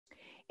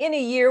In a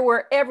year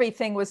where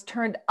everything was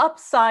turned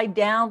upside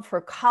down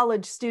for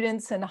college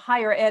students and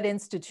higher ed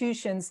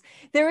institutions,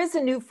 there is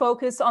a new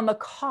focus on the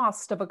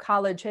cost of a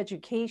college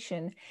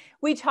education.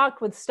 We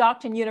talked with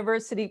Stockton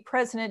University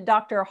President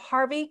Dr.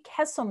 Harvey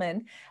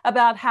Kesselman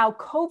about how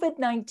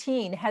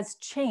COVID-19 has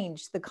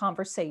changed the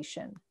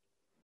conversation.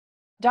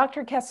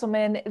 Dr.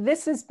 Kesselman,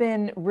 this has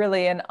been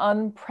really an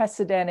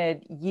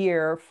unprecedented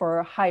year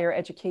for higher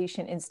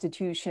education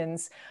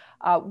institutions.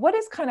 What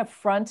is kind of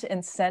front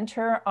and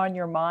center on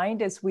your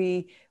mind as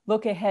we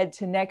look ahead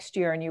to next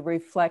year and you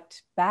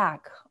reflect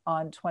back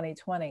on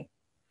 2020?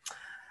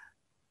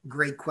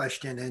 Great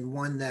question, and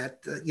one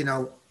that,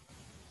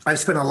 I've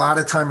spent a lot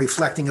of time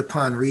reflecting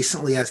upon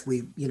recently as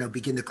we,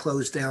 begin to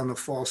close down the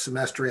fall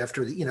semester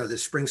after the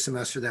spring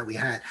semester that we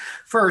had.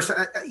 First,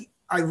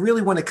 I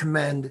really want to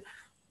commend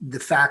the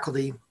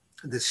faculty,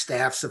 the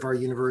staffs of our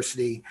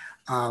university,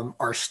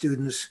 our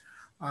students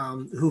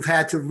who've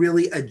had to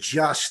really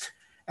adjust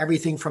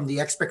everything from the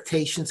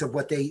expectations of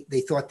what they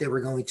thought they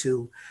were going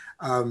to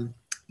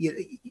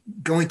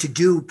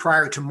do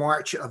prior to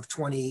March of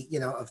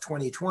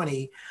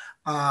 2020,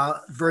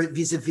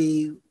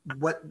 vis-a-vis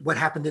what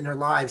happened in their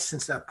lives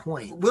since that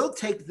point. We'll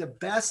take the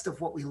best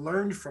of what we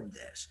learned from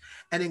this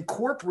and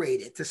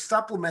incorporate it to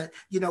supplement,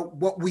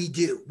 what we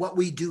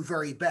do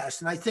very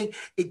best. And I think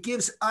it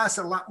gives us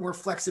a lot more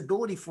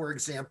flexibility. For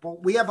example,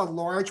 we have a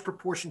large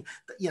proportion,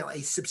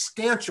 a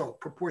substantial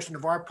proportion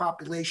of our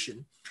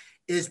population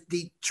is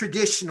the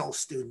traditional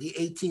student, the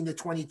 18 to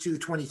 22,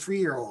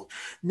 23-year-old.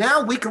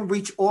 Now we can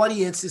reach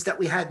audiences that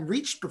we hadn't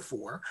reached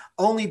before,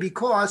 only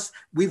because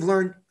we've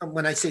learned,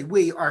 when I say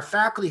we, our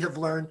faculty have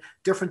learned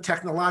different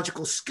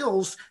technological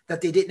skills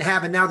that they didn't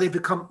have, and now they've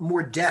become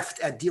more deft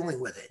at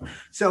dealing with it.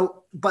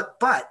 So, but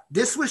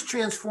this was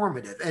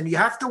transformative, and you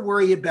have to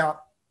worry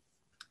about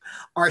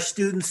our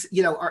students,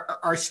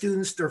 our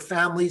students, their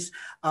families,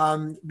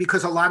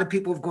 because a lot of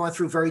people have gone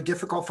through very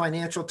difficult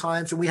financial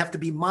times, and we have to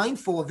be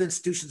mindful of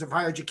institutions of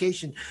higher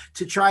education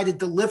to try to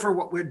deliver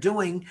what we're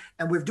doing,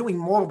 and we're doing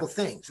multiple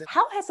things.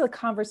 How has the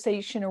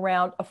conversation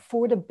around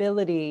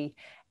affordability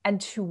and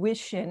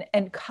tuition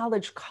and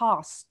college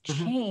costs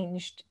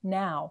changed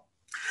now?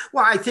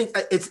 Well, I think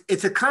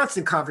it's a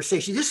constant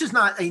conversation. This is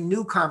not a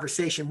new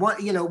conversation.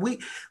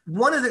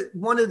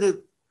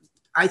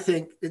 I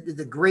think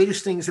the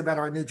greatest things about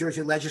our New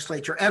Jersey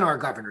legislature and our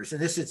governors,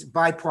 and this is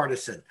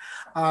bipartisan,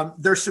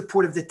 their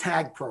support of the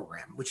TAG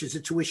program, which is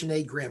a tuition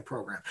aid grant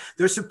program,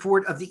 their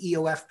support of the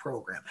EOF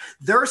program,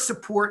 their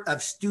support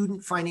of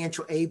student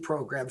financial aid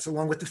programs,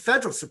 along with the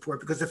federal support,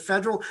 because the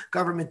federal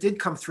government did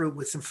come through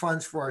with some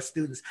funds for our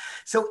students.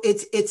 So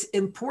it's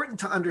important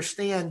to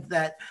understand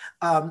that,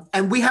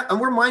 and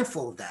we're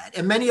mindful of that.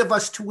 And many of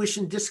us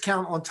tuition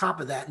discount on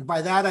top of that. And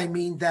by that, I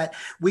mean that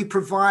we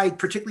provide,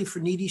 particularly for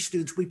needy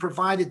students, we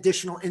provide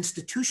additional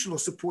institutional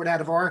support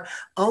out of our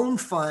own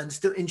funds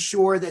to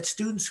ensure that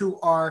students who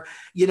are,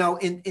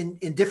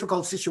 in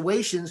difficult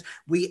situations,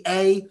 we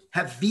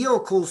have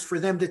vehicles for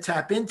them to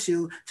tap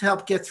into to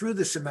help get through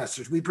the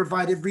semesters. We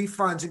provided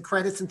refunds and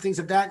credits and things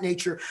of that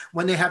nature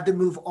when they have to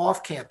move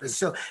off campus.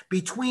 So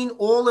between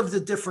all of the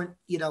different,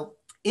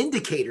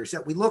 indicators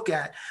that we look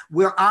at,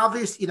 we're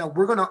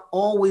going to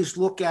always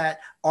look at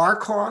our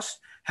costs,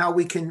 how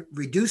we can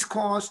reduce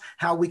costs,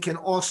 how we can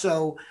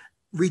also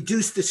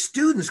reduce the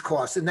students'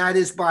 costs. And that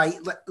is by,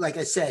 like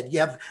I said, you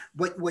have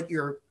what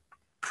your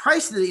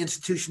price of the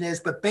institution is,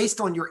 but based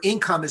on your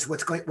income is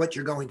what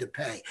you're going to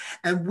pay.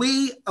 And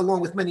we,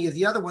 along with many of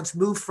the other ones,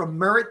 moved from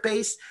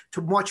merit-based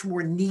to much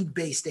more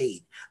need-based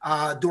aid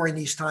during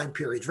these time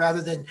periods,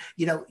 rather than,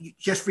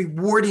 just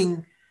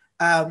rewarding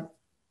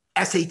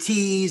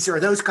SATs or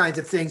those kinds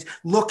of things,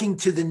 looking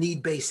to the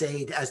need-based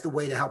aid as the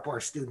way to help our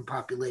student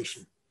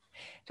population.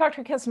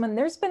 Dr. Kesselman,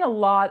 there's been a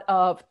lot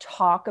of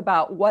talk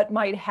about what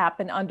might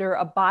happen under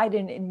a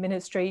Biden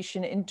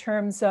administration in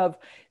terms of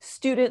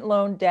student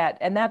loan debt,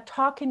 and that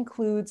talk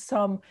includes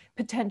some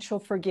potential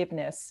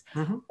forgiveness.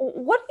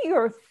 What are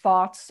your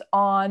thoughts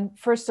on,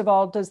 first of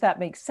all, does that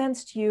make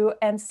sense to you?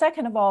 And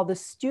second of all, the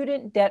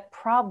student debt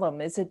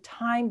problem, is it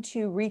time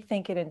to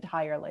rethink it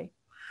entirely?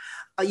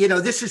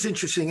 This is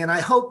interesting, and I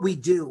hope we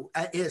do,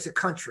 as a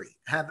country,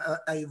 have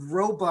a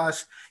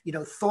robust,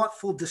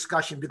 thoughtful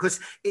discussion, because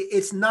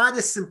it's not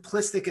as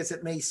simplistic as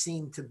it may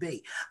seem to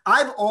be.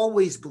 I've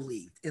always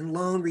believed in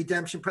loan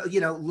reduction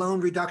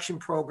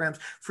programs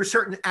for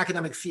certain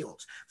academic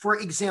fields. For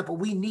example,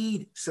 we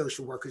need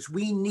social workers,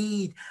 we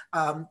need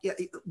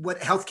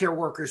healthcare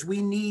workers,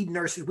 we need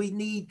nurses, we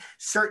need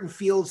certain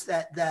fields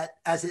that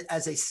as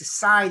a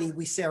society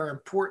we say are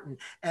important,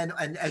 and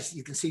as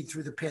you can see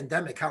through the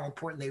pandemic, how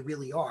important they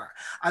really are.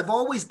 I've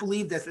always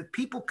believed that if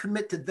people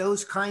commit to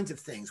those kinds of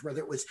things, whether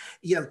it was,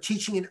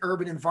 teaching in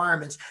urban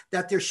environments,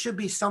 that there should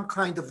be some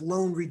kind of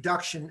loan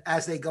reduction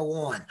as they go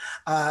on,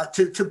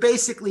 to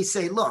basically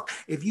say, look,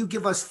 if you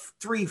give us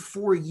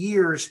 3-4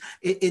 years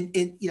in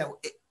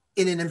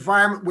an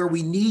environment where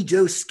we need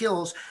those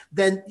skills,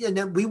 then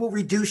we will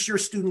reduce your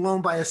student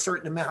loan by a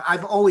certain amount.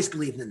 I've always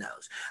believed in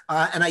those.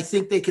 And I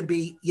think they can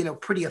be,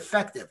 pretty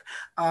effective.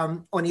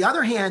 On the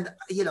other hand,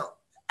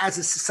 as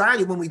a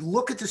society, when we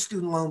look at the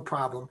student loan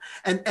problem,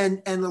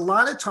 and a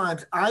lot of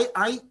times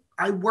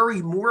I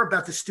worry more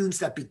about the students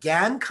that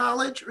began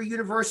college or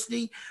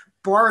university,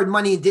 borrowed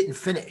money and didn't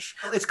finish.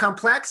 It's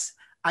complex.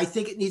 I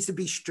think it needs to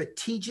be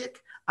strategic.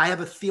 I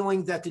have a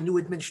feeling that the new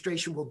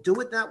administration will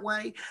do it that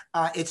way.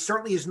 It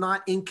certainly is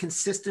not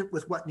inconsistent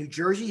with what New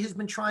Jersey has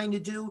been trying to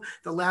do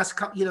the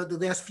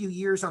last few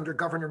years under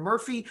Governor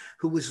Murphy,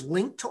 who was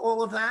linked to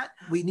all of that.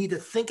 We need to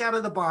think out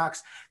of the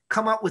box,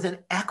 come up with an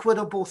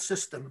equitable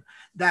system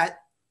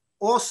that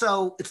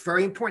also, it's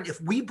very important.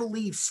 If we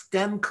believe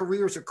STEM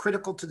careers are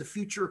critical to the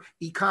future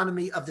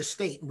economy of the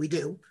state, and we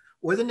do,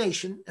 or the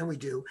nation, and we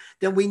do,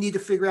 then we need to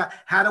figure out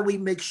how do we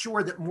make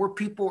sure that more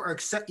people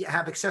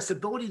have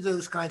accessibility to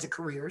those kinds of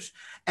careers,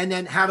 and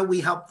then how do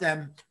we help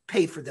them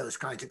pay for those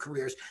kinds of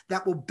careers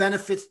that will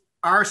benefit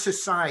our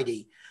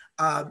society,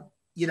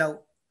 in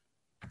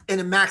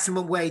a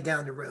maximum way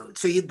down the road.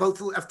 So you both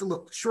have to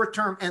look short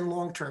term and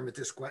long term at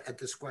this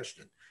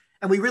question,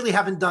 and we really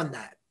haven't done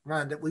that,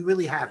 Rhonda. We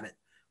really haven't.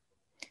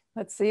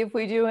 Let's see if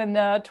we do in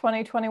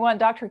 2021.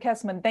 Dr.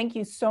 Kesselman, thank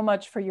you so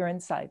much for your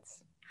insights.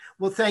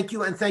 Well, thank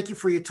you, and thank you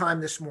for your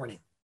time this morning.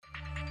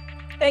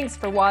 Thanks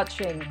for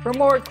watching. For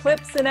more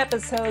clips and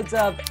episodes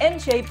of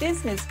NJ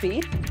Business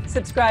Beat,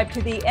 subscribe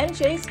to the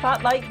NJ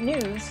Spotlight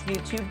News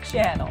YouTube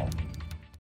channel.